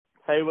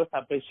Hey, what's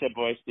up? It's your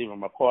boy, Stephen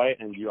McCoy,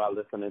 and you are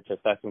listening to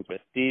Sessions with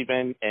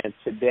Stephen. And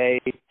today's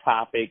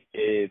topic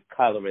is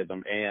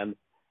colorism. And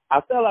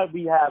I feel like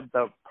we have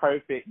the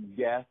perfect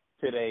guest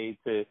today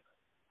to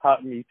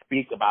help me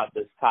speak about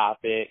this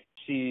topic.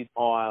 She's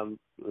on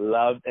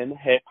Love and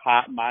Hip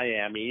Hop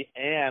Miami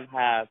and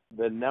has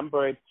the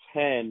number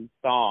 10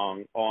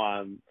 song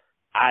on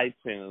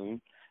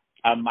iTunes,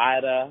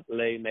 Amida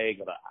La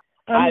Negra.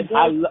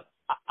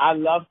 I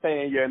love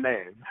saying your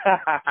name.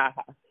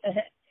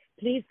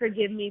 Please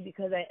forgive me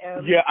because I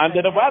am. You're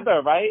under the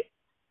weather, right?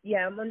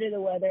 Yeah, I'm under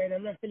the weather and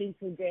I'm not feeling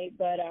too great,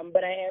 but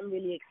I am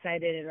really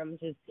excited and I'm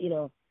just,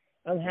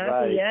 I'm happy.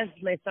 Right. Yes,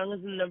 my song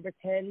is in number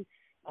 10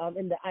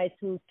 in the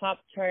iTunes pop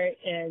chart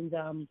and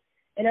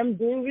I'm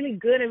doing really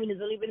good. I mean,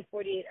 it's only been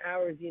 48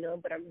 hours,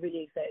 but I'm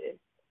really excited.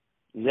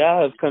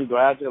 Yes,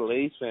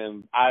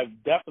 congratulations. I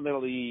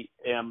definitely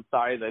am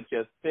sorry that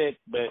you're sick,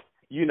 but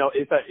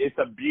it's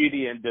a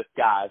beauty in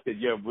disguise that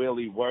you're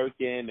really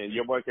working and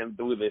you're working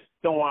through this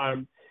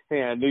storm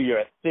here in New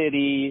York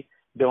City,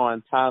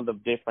 doing tons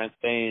of different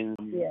things.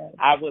 Yeah.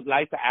 I would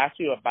like to ask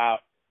you about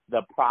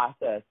the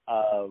process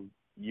of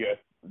your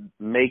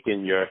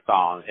making your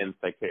song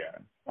Insecure.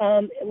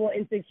 Well,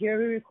 Insecure,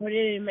 we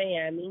recorded it in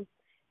Miami,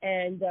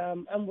 and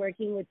I'm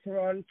working with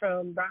Teron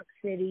from Rock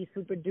City,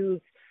 Super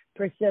Dukes,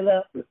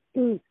 Priscilla.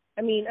 I'm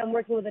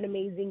working with an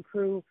amazing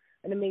crew,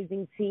 an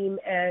amazing team,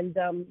 and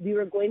we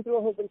were going through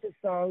a whole bunch of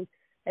songs,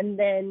 and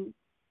then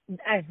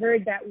I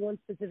heard that one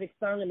specific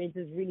song, and it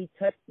just really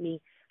touched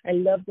me. I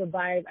loved the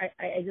vibe.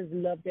 I just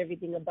loved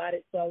everything about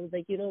it. So I was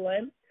like, you know what?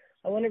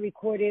 I want to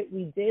record it.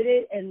 We did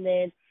it, and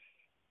then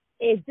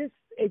it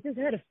just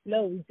had a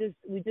flow.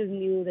 We just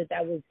knew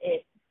that was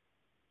it.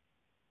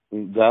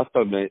 That's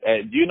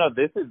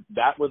amazing.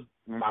 That was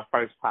my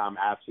first time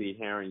actually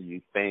hearing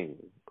you sing,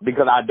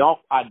 because I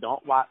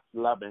don't watch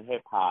Love and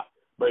Hip Hop,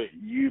 but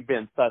you've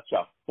been such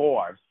a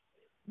force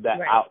that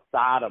right.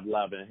 outside of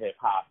Love and Hip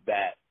Hop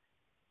that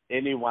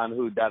anyone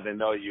who doesn't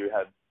know you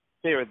has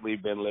seriously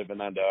been living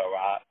under a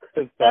rock.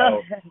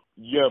 So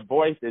your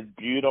voice is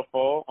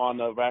beautiful on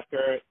the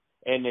record,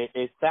 and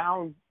it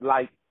sounds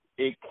like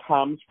it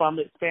comes from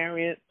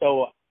experience.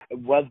 So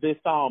was this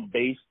song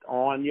based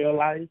on your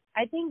life?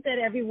 I think that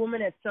every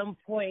woman at some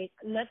point,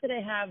 not that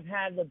I have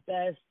had the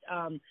best,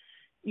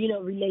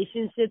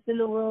 relationships in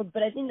the world,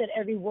 but I think that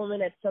every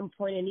woman at some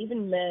point, and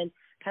even men,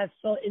 has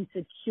felt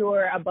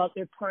insecure about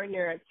their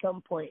partner at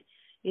some point.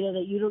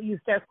 That you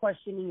start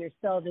questioning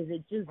yourself. Is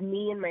it just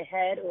me in my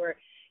head, or,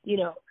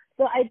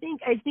 So I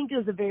think it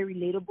was a very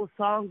relatable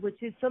song,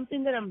 which is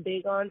something that I'm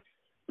big on.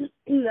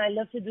 I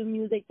love to do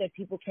music that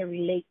people can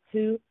relate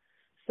to.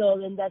 So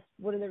then that's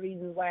one of the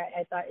reasons why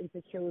I thought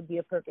Insecure would be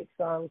a perfect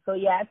song. So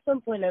yeah, at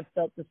some point I've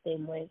felt the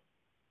same way.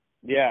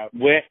 Yeah.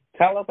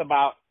 Tell us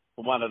about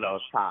one of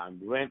those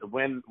times.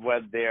 When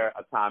was there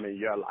a time in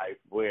your life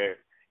where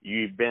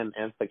you've been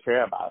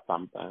insecure about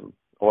something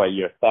or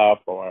yourself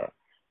or?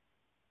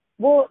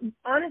 Well,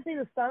 honestly,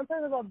 the song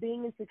talks about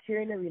being insecure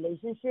in a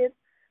relationship,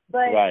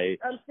 but right.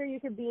 I'm sure you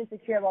could be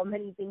insecure about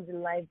many things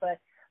in life. But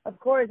of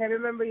course, I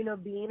remember,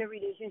 being in a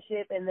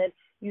relationship and then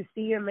you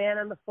see your man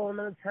on the phone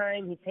all the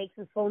time. He takes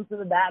his phone to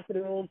the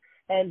bathroom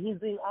and he's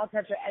doing all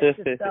types of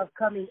extra stuff,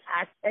 coming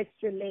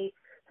extra late.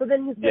 So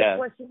then you start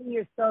questioning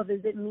yourself,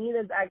 is it me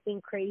that's acting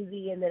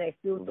crazy and that I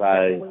feel some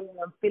kind of way and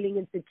I'm feeling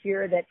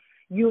insecure that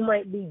you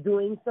might be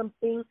doing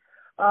something,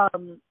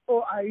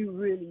 or are you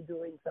really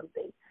doing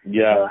something?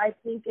 Yeah. So I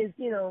think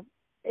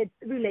it's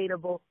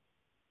relatable.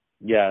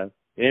 Yeah.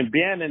 And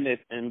being in this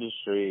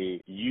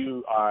industry,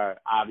 you are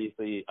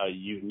obviously a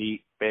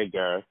unique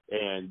figure,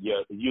 and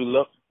you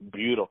look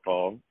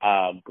beautiful,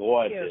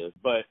 gorgeous.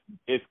 But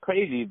it's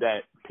crazy that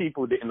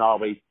people didn't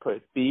always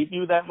perceive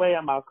you that way.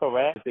 Am I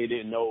correct? They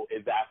didn't know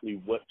exactly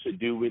what to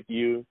do with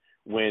you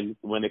when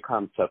it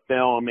comes to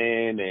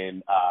filming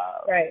and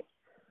right.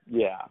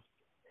 Yeah.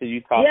 So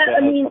you talk to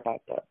us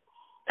about that.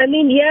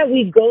 Yeah,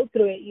 we go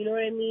through it. You know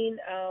what I mean?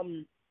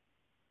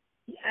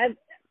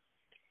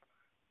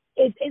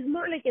 It's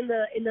more like in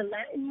the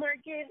Latin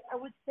market, I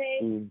would say,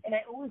 and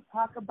I always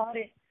talk about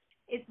it.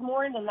 It's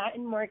more in the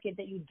Latin market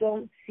that you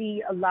don't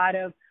see a lot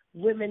of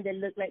women that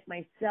look like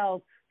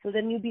myself. So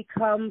then you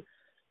become.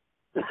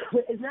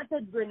 It's not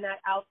that we're not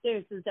out there;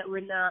 it's just that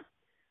we're not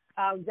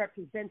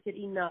represented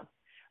enough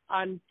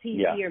on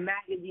TV or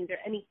magazines or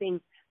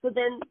anything. So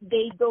then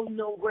they don't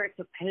know where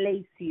to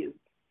place you.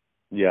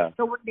 Yeah.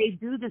 So when they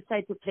do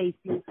decide to place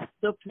you,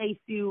 they'll place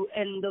you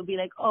and they'll be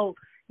like, oh,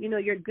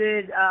 you're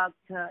good.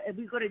 If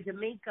we go to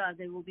Jamaica,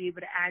 then we'll be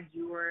able to add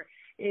you. Or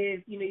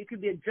if, you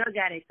could be a drug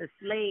addict, a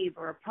slave,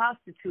 or a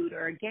prostitute,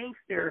 or a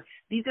gangster.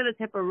 These are the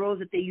type of roles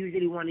that they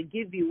usually want to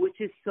give you,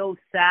 which is so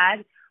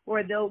sad.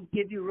 Or they'll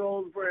give you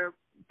roles where,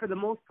 for the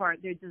most part,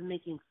 they're just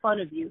making fun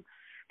of you.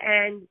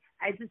 And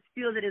I just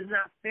feel that it's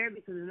not fair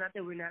because it's not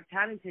that we're not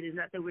talented. It's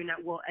not that we're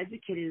not well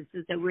educated. It's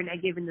just that we're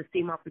not given the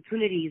same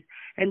opportunities.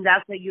 And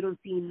that's why you don't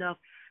see enough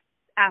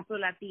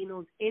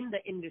Afro-Latinos in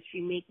the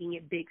industry making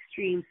it big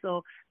stream.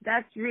 So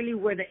that's really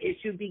where the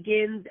issue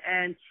begins.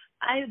 And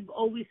I've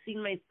always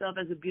seen myself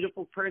as a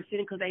beautiful person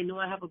because I know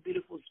I have a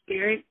beautiful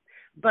spirit.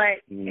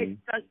 But it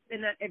sucks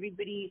in that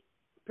everybody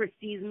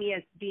perceives me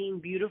as being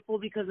beautiful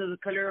because of the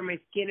color of my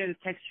skin or the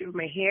texture of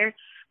my hair.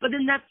 But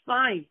then that's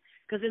fine,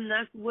 because then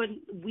that's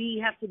when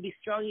we have to be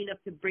strong enough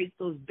to break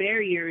those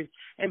barriers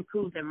and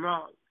prove them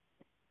wrong.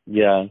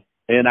 Yeah.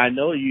 And I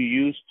know you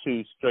used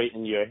to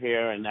straighten your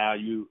hair, and now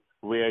you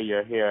wear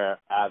your hair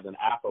as an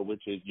afro,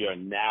 which is your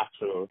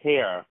natural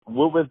hair.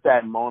 What was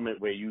that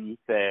moment where you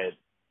said,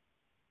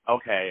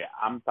 okay,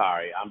 I'm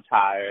sorry, I'm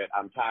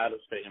tired of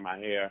straightening my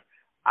hair,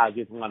 I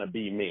just want to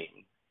be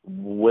me?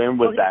 When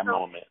was that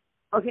moment?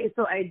 Okay,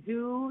 so I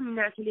do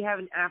naturally have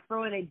an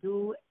afro, and I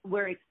do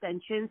wear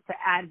extensions to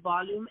add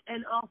volume.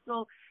 And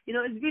also, you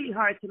know, it's really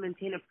hard to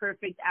maintain a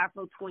perfect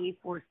afro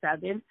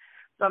 24/7.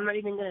 So I'm not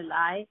even going to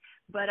lie.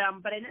 But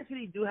I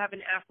naturally do have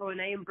an afro, and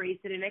I embrace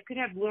it. And I could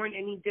have worn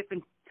any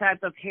different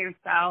type of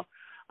hairstyle.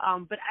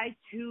 But I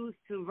choose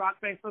to rock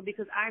my afro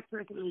because I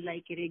personally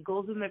like it. It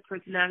goes with my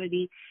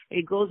personality.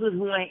 It goes with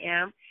who I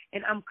am.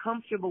 And I'm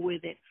comfortable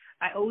with it.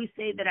 I always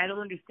say that I don't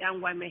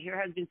understand why my hair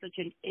has been such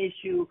an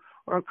issue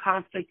or a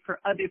conflict for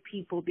other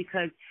people,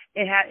 because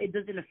it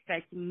doesn't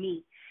affect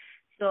me.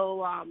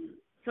 So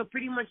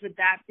pretty much with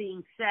that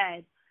being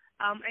said,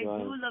 I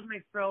do love my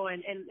fro,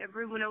 and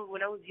when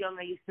I was young,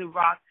 I used to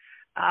rock.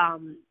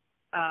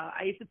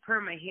 I used to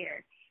perm my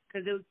hair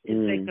because it's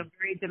like a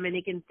very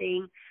Dominican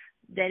thing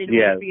that in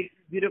order for you to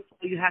be beautiful,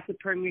 you have to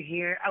perm your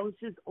hair. I was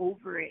just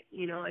over it,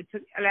 you know.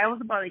 I was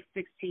about like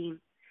 16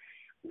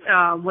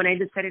 when I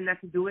decided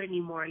not to do it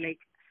anymore. Like,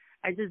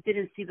 I just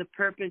didn't see the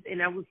purpose,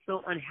 and I was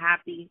so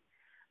unhappy.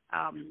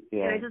 And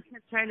I just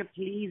kept trying to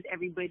please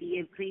everybody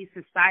and please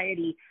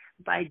society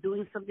by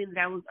doing something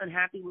that I was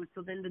unhappy with.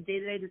 So then the day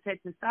that I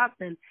decided to stop,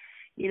 then,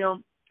 you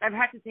know, I've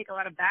had to take a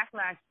lot of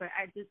backlash, but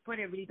at this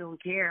point I really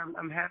don't care.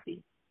 I'm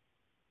happy.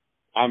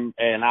 And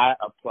I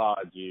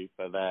applaud you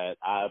for that.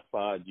 I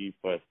applaud you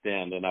for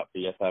standing up for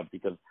yourself,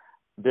 because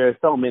there's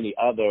so many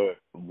other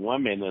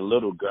women and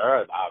little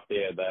girls out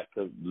there that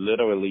could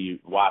literally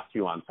watch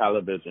you on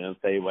television and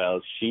say,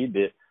 well, she's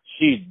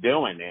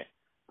doing it,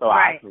 so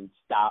I can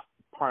stop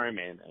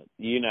permanent,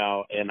 you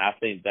know. And I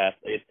think that's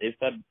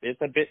it's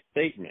a big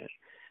statement.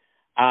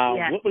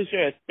 What was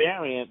your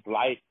experience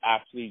like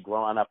actually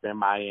growing up in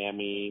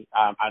Miami?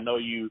 I know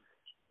you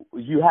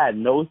had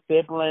no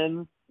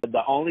siblings,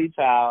 the only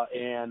child,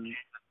 and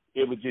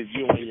it was just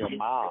you and your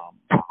mom.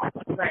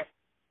 Right.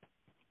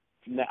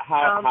 Now,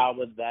 how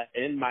was that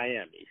in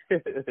Miami?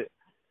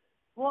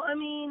 Well, I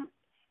mean,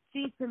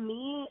 see, to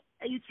me,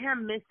 you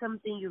can't miss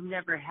something you've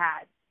never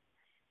had.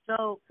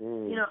 So,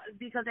 you know,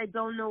 because I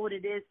don't know what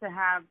it is to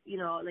have, you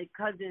know, like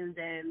cousins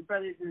and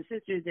brothers and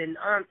sisters and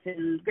aunts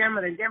and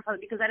grandmother and grandfather,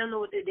 because I don't know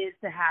what it is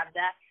to have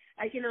that.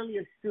 I can only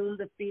assume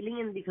the feeling,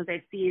 and because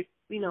I see it,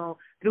 you know,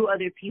 through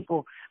other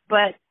people.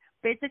 But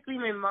basically,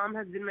 my mom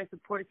has been my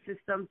support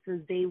system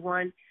since day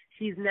one.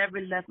 She's never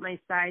left my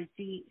side.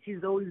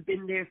 She's always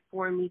been there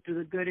for me through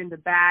the good and the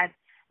bad.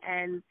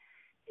 And,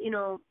 you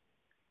know,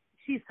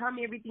 she's taught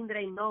me everything that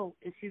I know,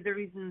 and she's the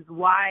reasons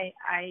why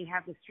I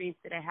have the strength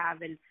that I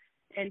have and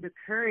the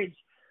courage.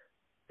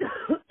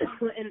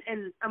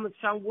 and I'm a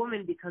strong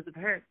woman because of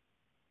her.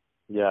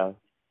 Yeah.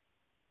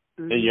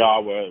 Mm-hmm. And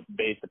y'all were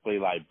basically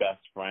like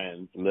best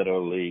friends,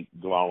 literally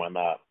growing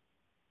up.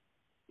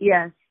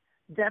 Yes,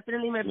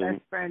 definitely my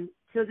best friend.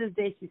 Till this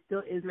day, she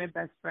still is my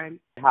best friend.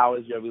 How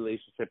is your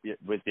relationship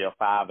with your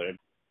father?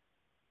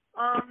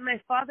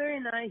 My father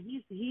and I,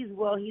 he's in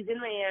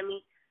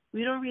Miami.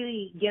 We don't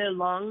really get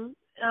along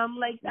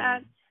like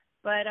that,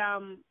 but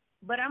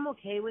I'm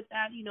okay with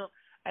that. You know,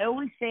 I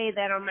always say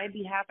that on my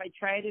behalf, I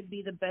try to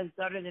be the best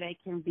daughter that I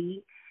can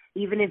be,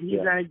 even if he's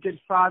not a good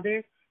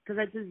father, because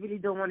I just really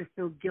don't want to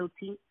feel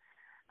guilty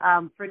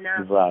for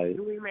not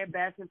doing my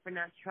best and for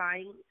not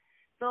trying.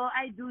 So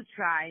I do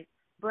try,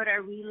 but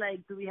are we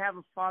like, do we have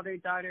a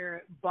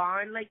father-daughter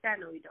bond like that?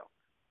 No, we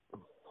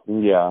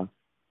don't. Yeah.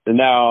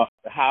 Now,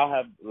 how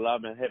have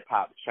Love and Hip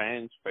Hop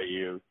changed for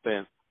you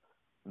since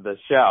the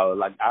show?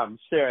 Like, I'm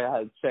sure it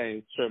has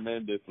changed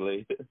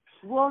tremendously.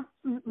 Well,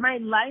 my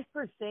life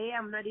per se,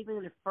 I'm not even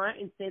going to front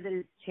and say that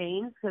it's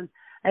changed, because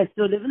I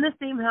still live in the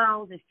same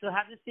house. I still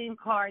have the same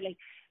car. Like,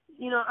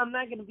 you know, I'm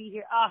not going to be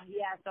here, oh,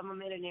 yes, I'm a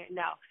millionaire.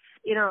 No.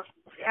 You know,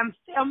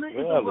 it's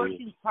a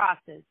working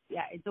process.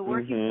 Yeah, it's a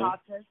working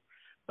process.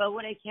 But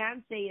what I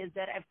can say is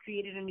that I've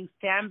created a new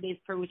fan base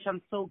for which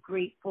I'm so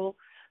grateful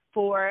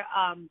for.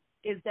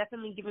 It's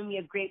definitely given me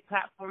a great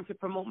platform to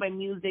promote my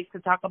music, to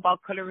talk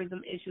about colorism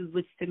issues,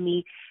 which to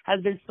me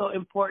has been so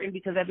important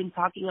because I've been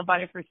talking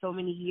about it for so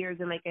many years.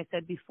 And like I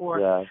said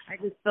before, I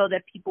just felt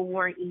that people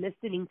weren't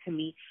listening to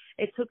me.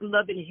 It took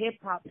Love and Hip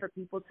Hop for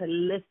people to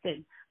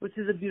listen, which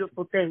is a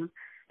beautiful thing.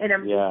 And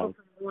I'm grateful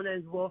for Mona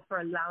as well for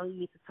allowing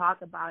me to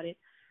talk about it.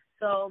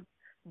 So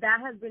that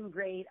has been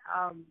great.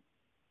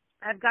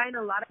 I've gotten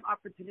a lot of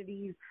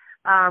opportunities.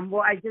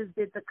 Well, I just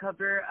did the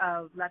cover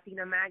of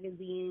Latina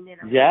Magazine.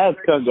 And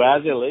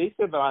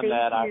congratulations on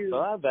that. I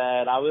saw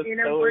that. I was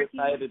so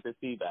excited to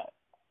see that.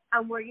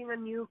 I'm working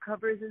on new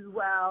covers as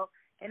well.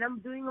 And I'm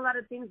doing a lot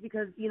of things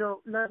because, you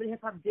know, Love and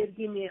Hip Hop did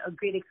give me a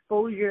great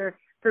exposure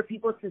for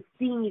people to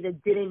see me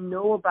that didn't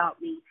know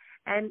about me.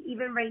 And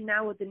even right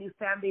now with the new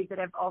fan base that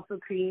I've also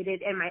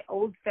created and my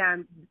old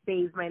fan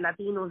base, my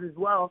Latinos as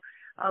well,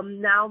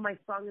 now my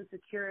song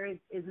Insecure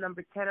is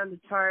number 10 on the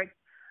charts.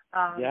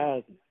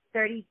 Yes.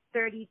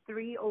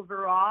 33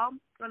 overall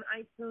on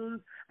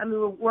iTunes. I mean,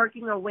 we're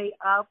working our way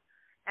up.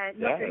 And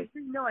yes.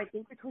 no, I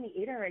think we're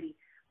 28 already.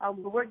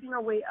 We're working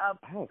our way up.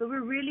 Oh. So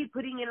we're really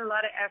putting in a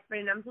lot of effort,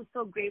 and I'm just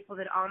so grateful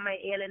that all my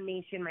ALN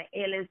Nation, my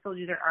ALN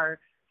soldiers are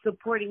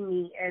supporting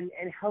me and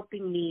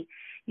helping me,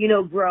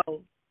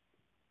 grow.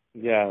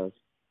 Yes.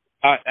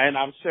 And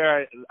I'm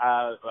sure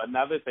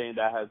another thing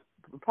that has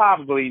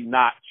probably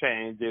not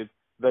changed is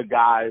the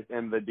guys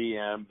in the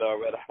DM.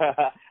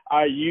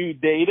 Are you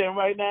dating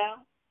right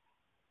now?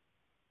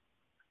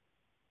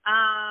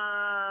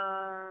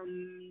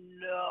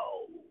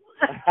 No.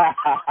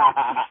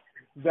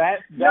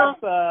 That's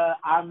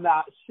I'm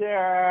not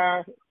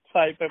sure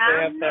type of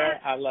answer.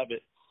 I love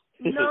it.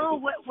 No,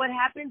 what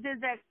happens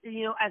is that,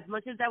 as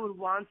much as I would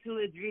want to,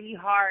 it's really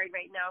hard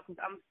right now because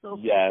I'm so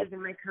focused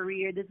in my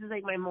career. This is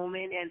like my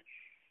moment, and,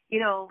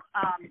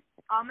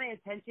 all my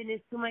attention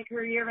is to my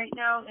career right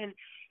now. And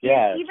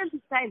even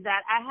besides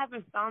that, I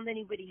haven't found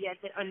anybody yet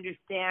that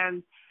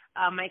understands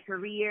my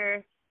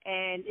career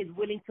and is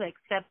willing to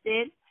accept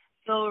it.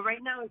 So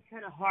right now it's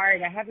kind of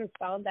hard. I haven't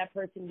found that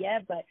person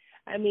yet, but,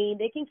 I mean,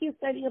 they can keep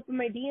setting up in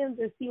my DMs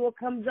and see what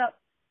comes up.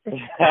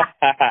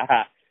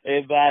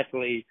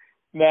 Exactly.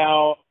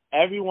 Now,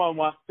 everyone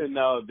wants to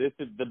know, this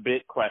is the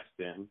big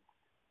question,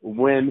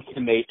 when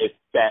can they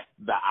expect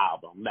the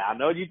album? Now, I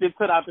know you did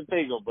put out the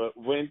single, but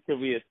when can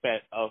we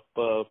expect a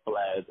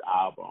full-fledged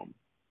album?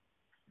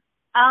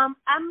 I'm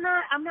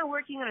not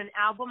working on an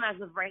album as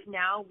of right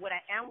now. What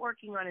I am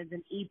working on is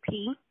an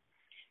EP.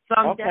 So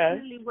I'm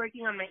definitely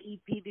working on my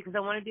EP because I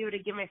want to be able to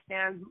give my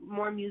fans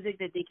more music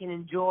that they can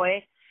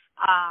enjoy.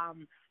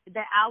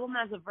 The album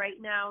as of right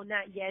now,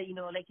 not yet.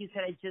 Like you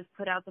said, I just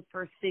put out the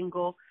first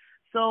single.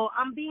 So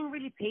I'm being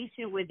really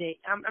patient with it.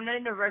 I'm not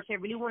in a rush. I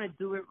really want to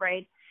do it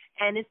right.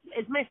 And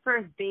it's my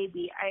first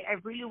baby. I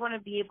really want to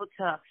be able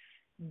to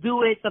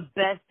do it the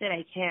best that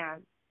I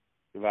can.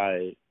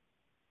 Right.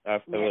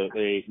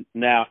 Absolutely. Yeah.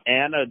 Now,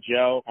 Anna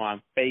Joe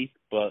on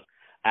Facebook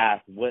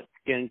asked, what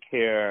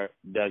skincare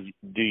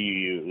do you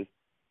use?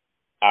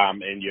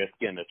 And your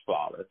skin is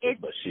flawless, is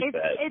what she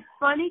said. It's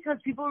funny because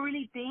people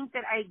really think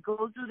that I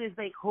go through this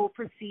whole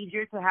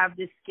procedure to have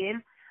this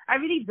skin. I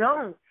really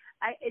don't.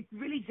 It's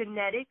really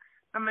genetics.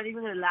 I'm not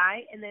even going to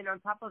lie. And then on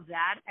top of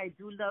that, I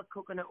do love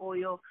coconut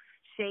oil,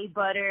 shea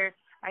butter.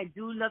 I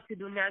do love to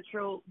do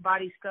natural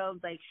body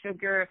scrubs like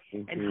sugar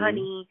and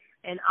honey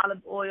and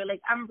olive oil.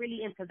 Like, I'm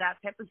really into that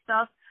type of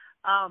stuff.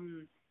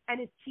 And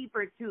it's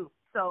cheaper, too.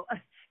 So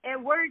it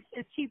works.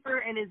 It's cheaper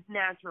and it's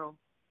natural.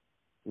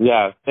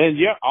 Yes. And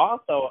you're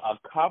also a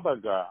cover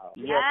girl.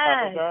 Yes. You're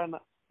a cover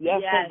girl.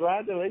 Yes.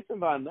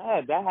 Congratulations on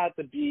that. That had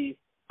to be,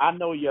 I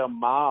know your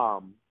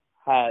mom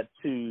had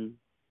to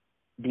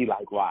be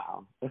like,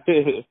 wow.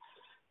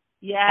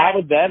 Yeah. How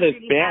was that really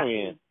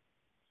experience?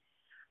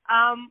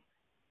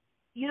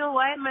 You know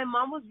what? My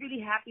mom was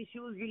really happy. She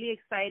was really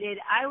excited.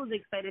 I was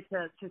excited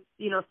to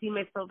see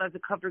myself as a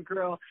cover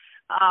girl.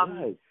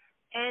 Right.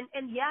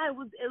 And yeah, it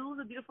was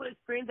a beautiful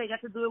experience. I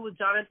got to do it with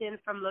Jonathan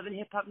from Love and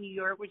Hip Hop New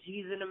York, which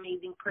he's an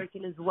amazing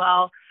person as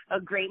well, a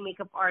great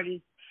makeup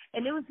artist.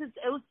 And it was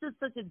just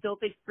such a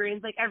dope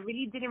experience. Like, I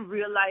really didn't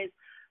realize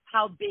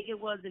how big it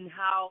was and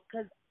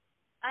because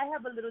I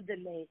have a little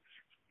delay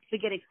to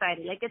get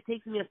excited. Like, it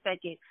takes me a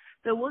second.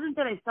 So it wasn't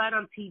that I saw it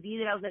on TV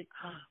that I was like,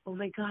 oh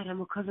my God,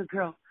 I'm a cover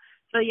girl.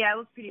 So yeah, it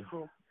was pretty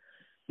cool.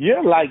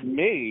 You're like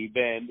me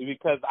then,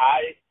 because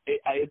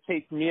it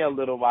takes me a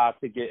little while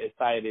to get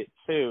excited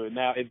too.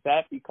 Now, is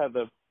that because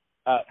of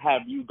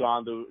have you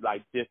gone through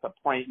like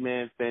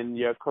disappointments in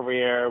your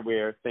career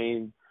where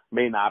things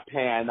may not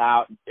pan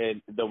out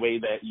in the way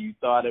that you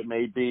thought it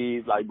may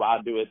be? Like, why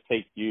do it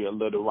take you a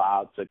little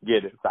while to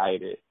get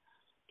excited?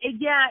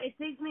 It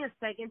takes me a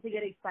second to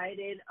get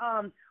excited.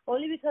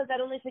 Only because I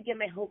don't like to get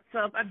my hopes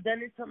up. I've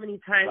done it so many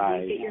times.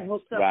 Right. You get your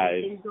hopes up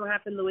and things don't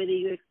happen the way that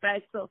you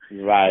expect. So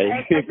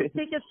I just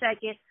take a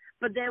second.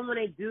 But then when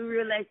I do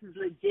realize it's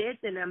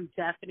legit, then I'm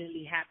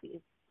definitely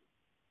happy.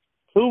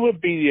 Who would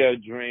be your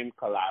dream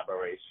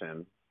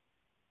collaboration?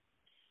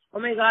 Oh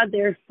my God,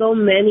 there are so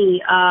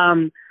many.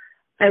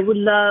 I would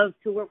love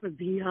to work with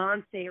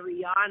Beyonce,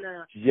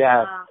 Rihanna,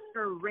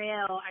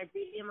 Pharrell. I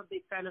really am a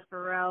big fan of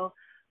Pharrell.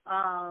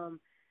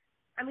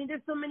 I mean,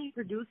 there's so many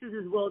producers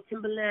as well,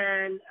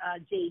 Timbaland,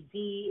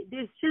 JD.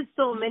 There's just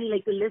so many,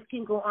 like, the list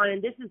can go on,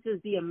 and this is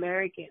just the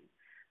American.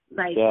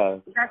 Like,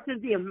 that's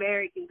just the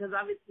American, because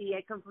obviously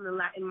I come from the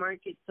Latin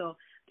market, so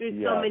there's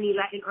so many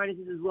Latin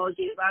artists as well,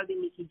 J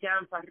Balvin, Nicky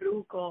Jam,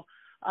 Farruko,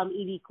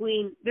 Ivy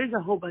Queen. There's a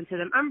whole bunch of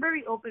them. I'm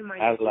very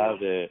open-minded. I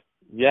love it.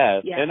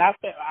 Yes. And I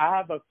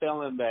have a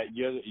feeling that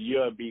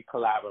you'll be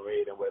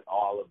collaborating with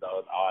all of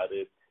those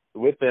artists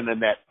within the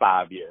next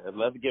 5 years.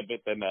 Let's get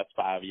within the next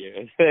 5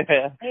 years.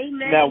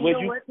 Amen. Now, you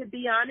know what? To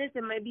be honest,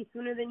 it might be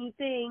sooner than you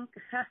think.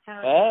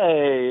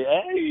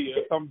 Hey,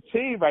 some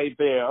tea right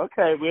there.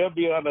 Okay, we'll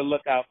be on the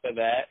lookout for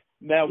that.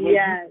 Now, will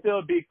you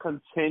still be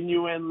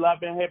continuing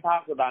loving hip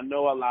hop? Because I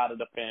know a lot of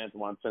the fans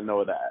want to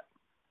know that.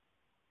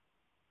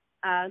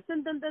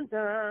 Dun, dun, dun,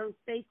 dun.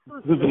 Stay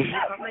tuned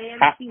for Miami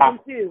season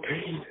 2.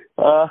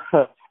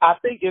 I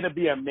think it'll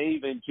be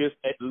amazing, just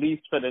at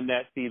least for the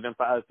next season,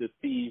 for us to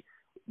see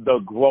the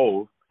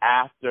growth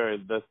after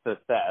the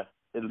success,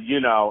 you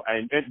know,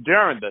 and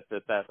during the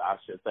success, I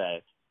should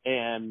say.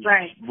 And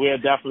we'll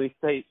definitely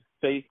stay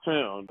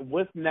tuned.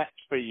 What's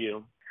next for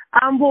you?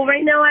 Well,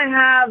 right now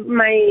I'm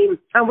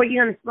working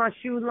on a small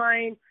shoe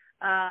line.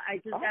 I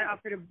just got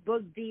offered a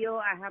book deal.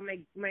 I have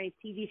my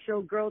TV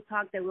show Girl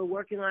Talk that we're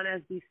working on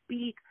as we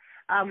speak.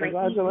 My EP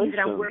that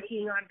I'm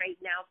working on right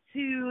now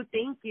too.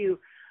 Thank you.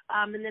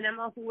 And then I'm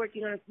also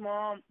working on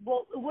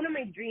one of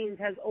my dreams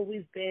has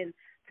always been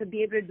to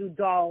be able to do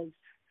dolls.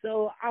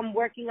 So I'm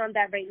working on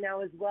that right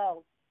now as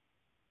well.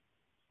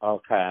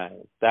 Okay.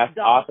 That's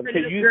dolls awesome. For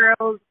little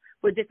girls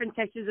with different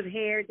textures of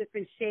hair,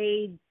 different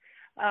shades,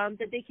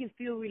 that they can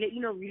feel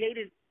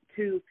related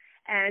to.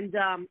 And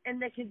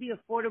that can be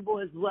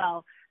affordable as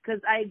well,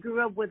 because I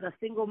grew up with a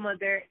single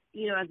mother,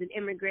 you know, as an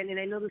immigrant, and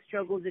I know the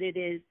struggles that it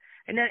is,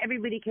 and not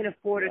everybody can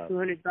afford a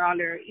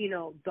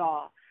 $200,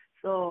 doll.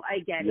 So I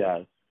get it.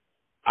 Yes,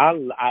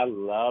 I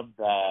love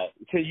that.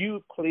 Can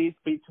you please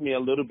speak to me a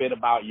little bit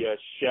about your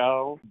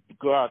show,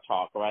 Girl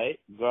Talk, right?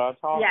 Girl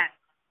Talk. Yes.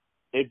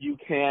 If you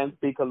can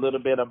speak a little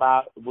bit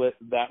about what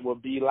that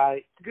would be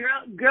like.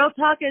 Girl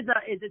Talk is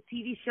a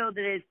TV show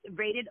that is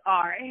rated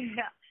R.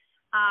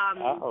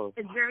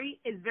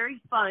 It's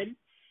very fun.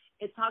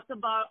 It talks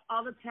about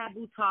all the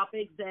taboo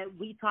topics that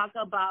we talk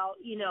about,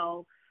 you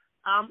know,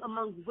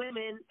 amongst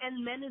women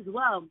and men as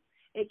well.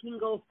 It can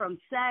go from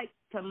sex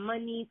to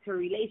money to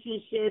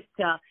relationships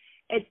to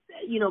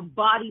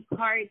body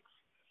parts.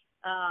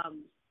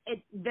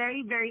 It's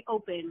very, very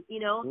open, you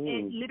know.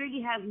 It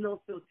literally has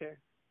no filter.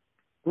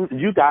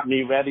 You got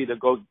me ready to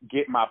go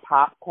get my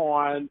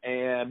popcorn,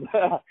 and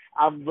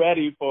I'm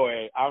ready for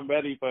it.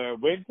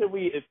 When can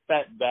we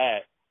expect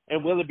that?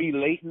 And will it be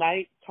late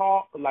night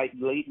talk, like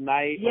late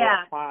night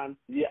or prime?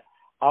 Yeah.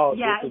 Oh,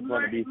 this is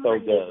going to be so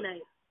good.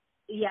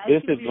 Yeah,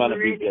 this is going to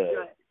be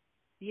good.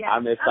 Yeah,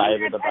 I'm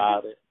excited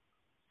about it.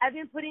 I've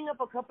been putting up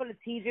a couple of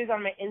teasers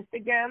on my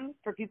Instagram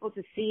for people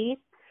to see.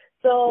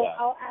 So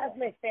I'll ask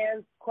my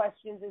fans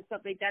questions and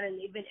stuff like that, and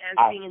they've been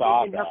answering, and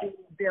they've been helping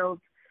me build.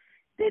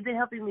 They've been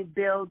helping me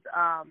build,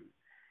 the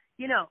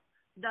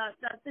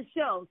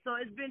show. So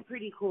it's been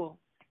pretty cool.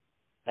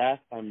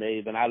 That's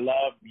amazing. I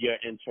love your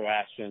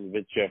interaction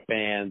with your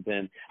fans,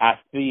 and I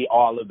see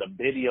all of the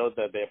videos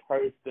of their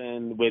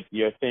person with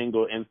your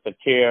single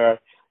Insecure,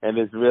 and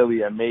it's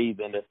really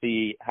amazing to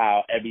see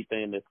how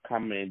everything is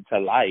coming to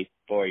life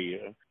for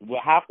you.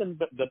 Well, how can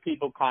the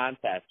people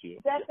contact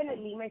you?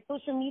 Definitely. My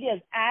social media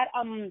is at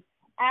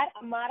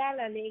Amara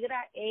La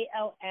Negra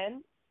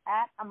ALN,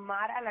 at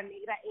Amara La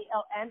Negra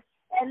ALN.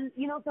 And,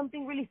 you know,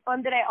 something really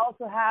fun that I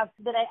also have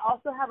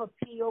a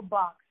P.O.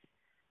 box.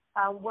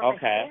 Where my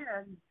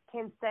fans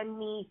can send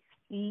me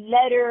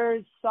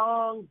letters,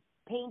 songs,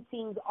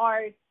 paintings,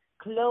 art,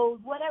 clothes,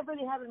 whatever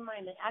they have in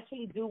mind. I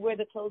actually do wear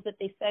the clothes that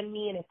they send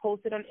me, and I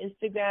post it on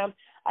Instagram.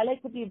 I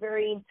like to be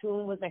very in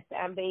tune with my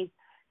fan base,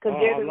 because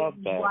they're the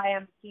reason why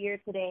I'm here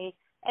today.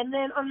 And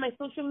then on my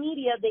social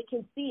media, they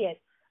can see it.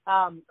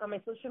 On my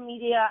social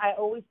media, I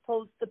always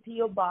post the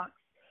P.O. box.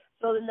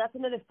 So that's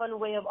another fun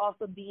way of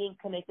also being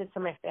connected to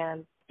my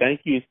fans.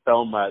 Thank you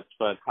so much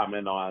for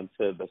coming on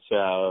to the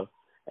show.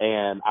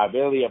 And I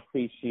really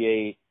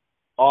appreciate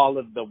all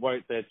of the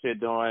work that you're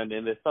doing.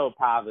 And it's so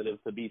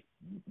positive to be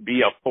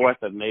a force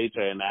of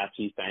nature and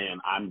actually saying,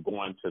 I'm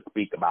going to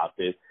speak about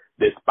this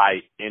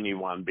despite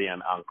anyone being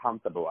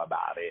uncomfortable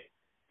about it.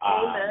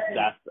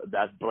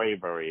 That's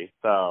bravery.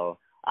 So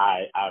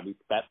I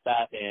respect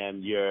that.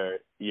 And your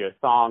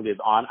song is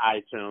on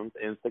iTunes,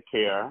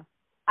 Insecure.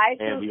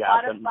 iTunes,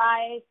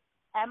 Spotify,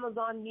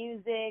 Amazon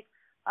Music.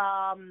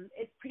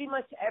 It's pretty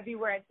much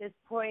everywhere at this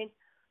point.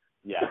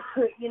 Yeah.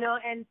 You know,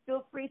 and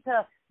feel free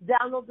to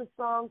download the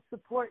song,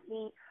 support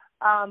me.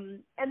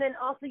 And then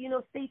also, you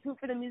know, stay tuned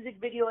for the music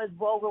video as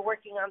well. We're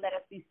working on that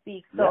as we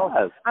speak. So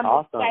I'm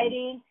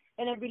excited,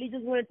 and I really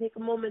just want to take a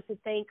moment to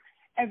thank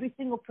every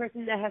single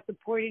person that has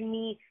supported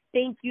me.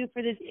 Thank you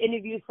for this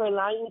interview, for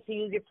allowing me to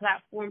use your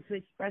platform to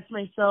express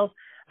myself.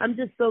 I'm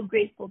just so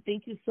grateful.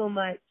 Thank you so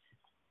much.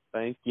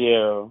 Thank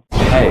you.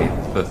 Hey,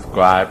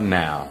 subscribe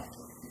now.